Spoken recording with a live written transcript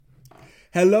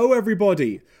Hello,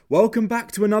 everybody. Welcome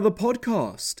back to another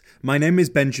podcast. My name is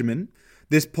Benjamin.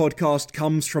 This podcast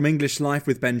comes from English Life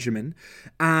with Benjamin.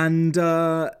 And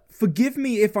forgive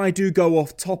me if I do go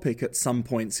off topic at some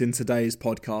points in today's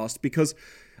podcast, because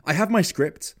I have my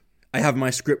script. I have my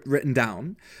script written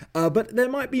down. But there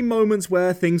might be moments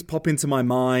where things pop into my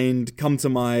mind, come to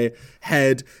my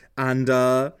head, and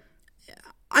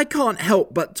I can't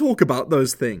help but talk about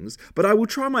those things, but I will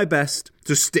try my best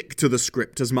to stick to the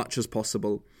script as much as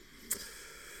possible.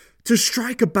 To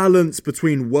strike a balance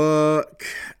between work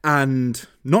and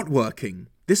not working,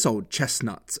 this old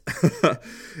chestnut,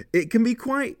 it can be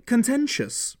quite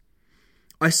contentious.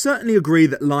 I certainly agree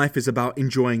that life is about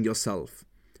enjoying yourself,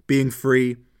 being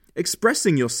free,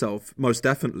 expressing yourself, most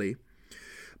definitely.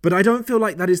 But I don't feel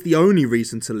like that is the only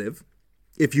reason to live.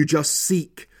 If you just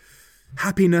seek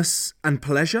happiness and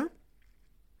pleasure,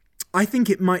 I think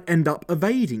it might end up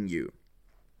evading you.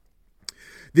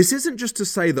 This isn't just to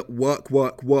say that work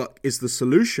is the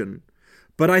solution,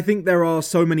 but I think there are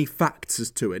so many factors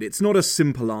to it. It's not a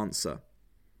simple answer.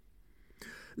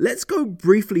 Let's go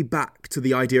briefly back to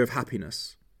the idea of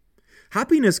happiness.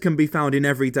 Happiness can be found in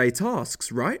everyday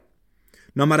tasks, right?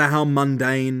 No matter how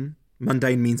mundane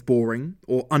means boring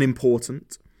or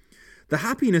unimportant, the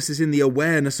happiness is in the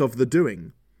awareness of the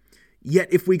doing.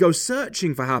 Yet if we go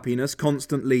searching for happiness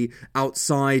constantly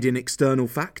outside in external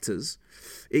factors,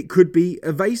 it could be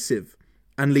evasive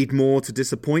and lead more to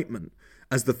disappointment,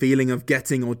 as the feeling of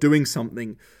getting or doing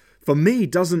something, for me,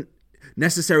 doesn't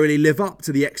necessarily live up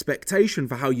to the expectation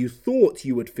for how you thought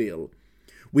you would feel.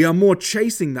 We are more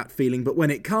chasing that feeling, but when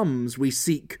it comes, we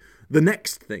seek the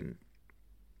next thing.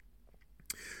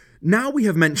 Now we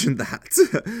have mentioned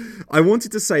that, I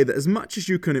wanted to say that as much as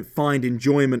you can find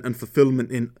enjoyment and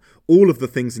fulfillment in all of the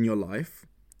things in your life,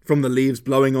 from the leaves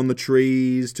blowing on the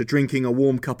trees to drinking a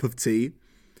warm cup of tea,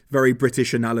 very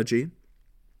British analogy,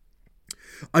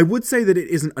 I would say that it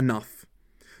isn't enough.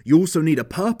 You also need a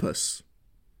purpose,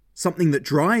 something that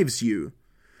drives you,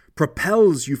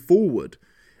 propels you forward,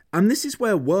 and this is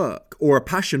where work or a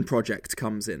passion project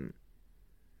comes in.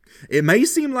 It may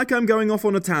seem like I'm going off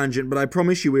on a tangent, but I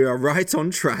promise you we are right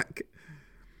on track.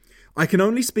 I can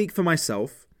only speak for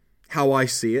myself, how I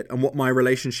see it, and what my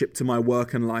relationship to my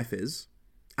work and life is,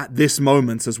 at this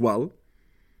moment as well.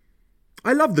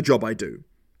 I love the job I do.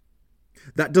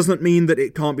 That doesn't mean that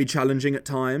it can't be challenging at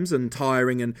times and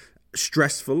tiring and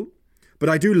stressful, but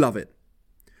I do love it.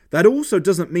 That also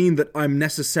doesn't mean that I'm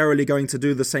necessarily going to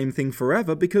do the same thing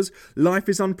forever, because life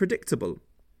is unpredictable.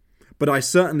 But I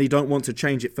certainly don't want to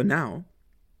change it for now.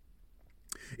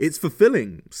 It's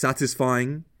fulfilling,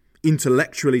 satisfying,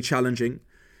 intellectually challenging,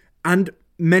 and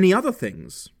many other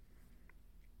things.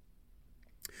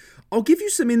 I'll give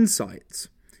you some insight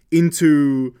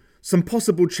into some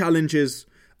possible challenges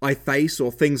I face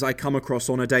or things I come across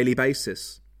on a daily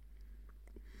basis.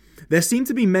 There seem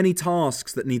to be many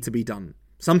tasks that need to be done,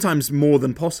 sometimes more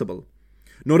than possible.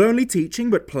 Not only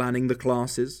teaching, but planning the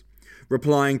classes,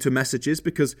 replying to messages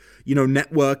because,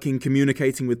 networking,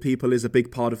 communicating with people is a big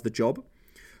part of the job.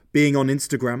 Being on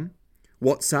Instagram,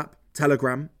 WhatsApp,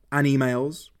 Telegram, and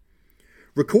emails.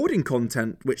 Recording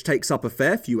content, which takes up a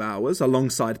fair few hours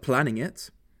alongside planning it.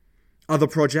 Other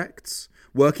projects,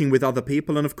 working with other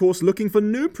people, and of course looking for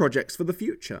new projects for the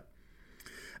future.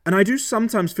 And I do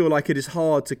sometimes feel like it is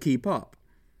hard to keep up.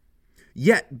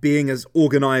 Yet, being as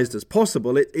organised as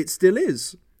possible, it still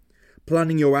is.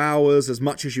 Planning your hours as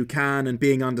much as you can and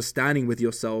being understanding with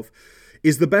yourself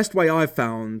is the best way I've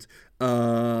found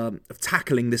of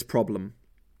tackling this problem.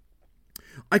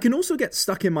 I can also get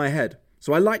stuck in my head,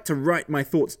 so I like to write my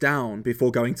thoughts down before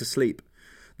going to sleep.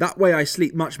 That way I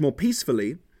sleep much more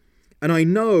peacefully, and I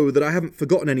know that I haven't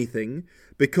forgotten anything,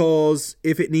 because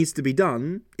if it needs to be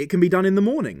done, it can be done in the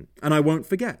morning, and I won't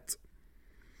forget.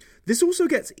 This also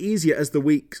gets easier as the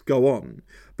weeks go on,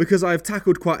 because I've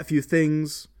tackled quite a few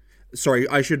things. Sorry,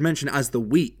 I should mention as the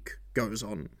week goes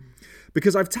on,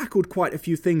 because I've tackled quite a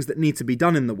few things that need to be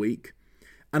done in the week,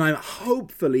 and I'm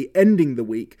hopefully ending the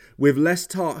week with less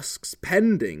tasks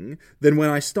pending than when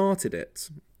I started it.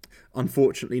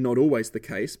 Unfortunately, not always the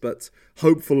case, but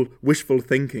hopeful, wishful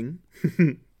thinking.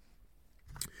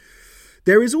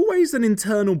 There is always an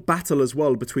internal battle as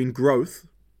well between growth,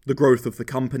 the growth of the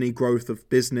company, growth of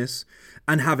business,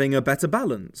 and having a better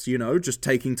balance, just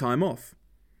taking time off.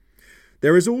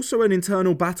 There is also an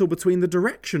internal battle between the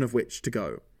direction of which to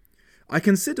go. I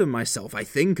consider myself, I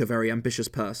think, a very ambitious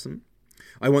person.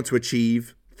 I want to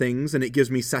achieve things, and it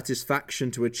gives me satisfaction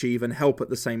to achieve and help at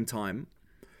the same time.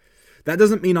 That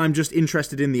doesn't mean I'm just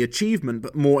interested in the achievement,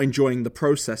 but more enjoying the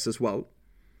process as well.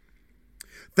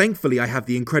 Thankfully, I have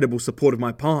the incredible support of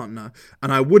my partner,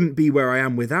 and I wouldn't be where I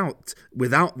am without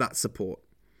that support.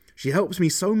 She helps me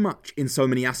so much in so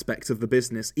many aspects of the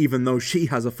business, even though she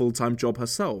has a full-time job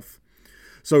herself.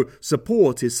 So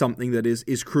support is something that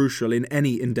is crucial in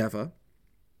any endeavor.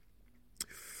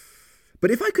 But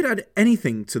if I could add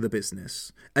anything to the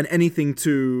business and anything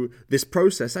to this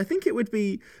process, I think it would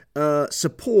be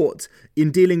support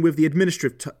in dealing with the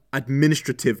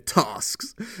administrative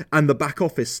tasks and the back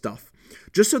office stuff,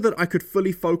 just so that I could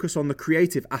fully focus on the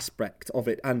creative aspect of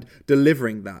it and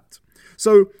delivering that.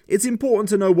 So it's important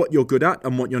to know what you're good at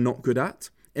and what you're not good at.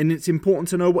 And it's important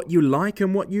to know what you like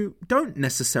and what you don't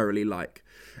necessarily like.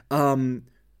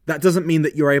 That doesn't mean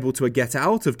that you're able to get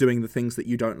out of doing the things that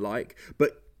you don't like,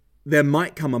 but there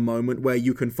might come a moment where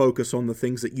you can focus on the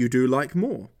things that you do like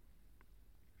more.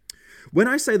 When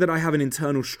I say that I have an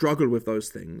internal struggle with those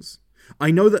things, I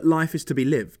know that life is to be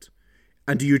lived.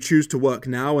 And do you choose to work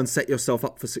now and set yourself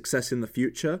up for success in the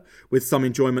future with some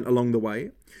enjoyment along the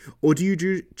way? Or do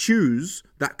you choose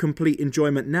that complete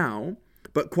enjoyment now,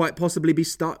 but quite possibly be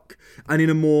stuck and in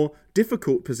a more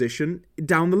difficult position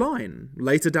down the line,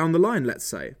 later down the line, let's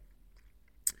say?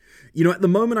 You know, at the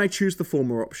moment I choose the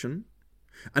former option,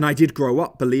 and I did grow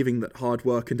up believing that hard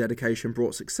work and dedication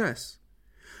brought success.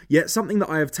 Yet something that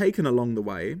I have taken along the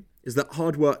way is that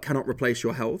hard work cannot replace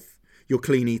your health, your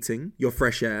clean eating, your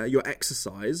fresh air, your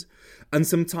exercise, and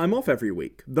some time off every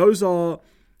week. Those are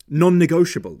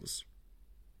non-negotiables.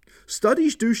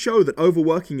 Studies do show that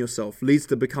overworking yourself leads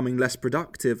to becoming less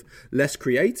productive, less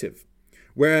creative.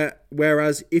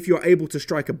 Whereas if you're able to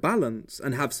strike a balance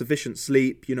and have sufficient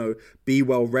sleep, be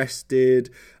well rested,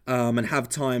 and have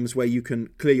times where you can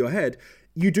clear your head,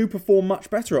 you do perform much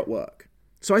better at work.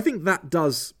 So I think that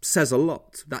does say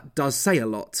a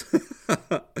lot.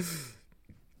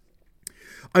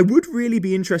 I would really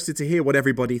be interested to hear what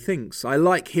everybody thinks. I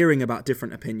like hearing about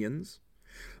different opinions.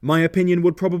 My opinion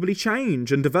would probably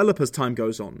change and develop as time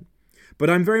goes on. But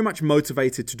I'm very much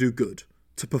motivated to do good,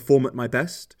 to perform at my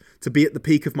best, to be at the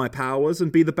peak of my powers and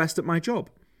be the best at my job.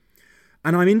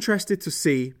 And I'm interested to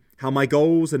see how my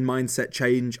goals and mindset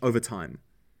change over time.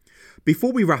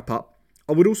 Before we wrap up,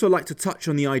 I would also like to touch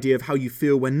on the idea of how you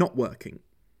feel when not working.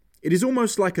 It is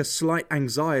almost like a slight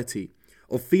anxiety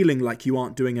of feeling like you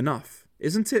aren't doing enough,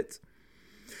 isn't it?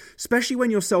 Especially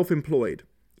when you're self-employed.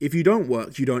 If you don't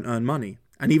work, you don't earn money.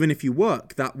 And even if you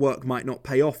work, that work might not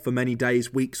pay off for many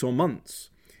days, weeks, or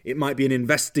months. It might be an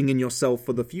investing in yourself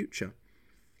for the future.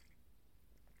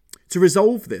 To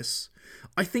resolve this,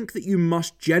 I think that you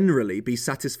must generally be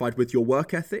satisfied with your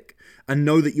work ethic and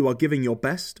know that you are giving your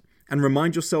best, and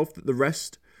remind yourself that the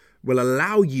rest will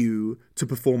allow you to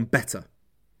perform better.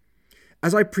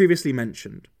 As I previously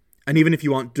mentioned, and even if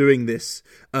you aren't doing this,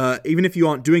 even if you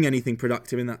aren't doing anything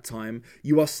productive in that time,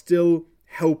 you are still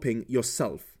helping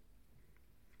yourself.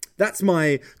 That's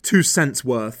my 2 cents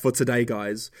worth for today,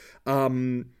 guys.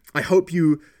 I hope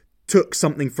you took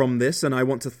something from this, and I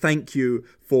want to thank you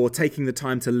for taking the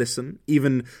time to listen,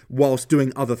 even whilst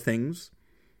doing other things.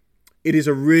 It is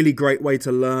a really great way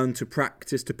to learn, to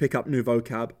practice, to pick up new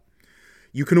vocab.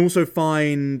 You can also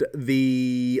find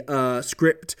the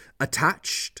script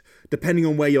attached. Depending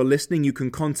on where you're listening, you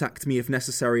can contact me if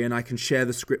necessary, and I can share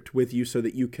the script with you so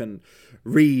that you can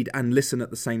read and listen at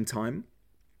the same time.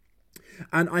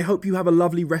 And I hope you have a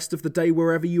lovely rest of the day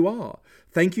wherever you are.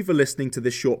 Thank you for listening to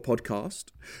this short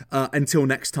podcast. Until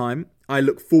next time, I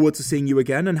look forward to seeing you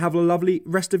again, and have a lovely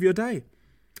rest of your day.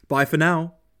 Bye for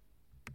now.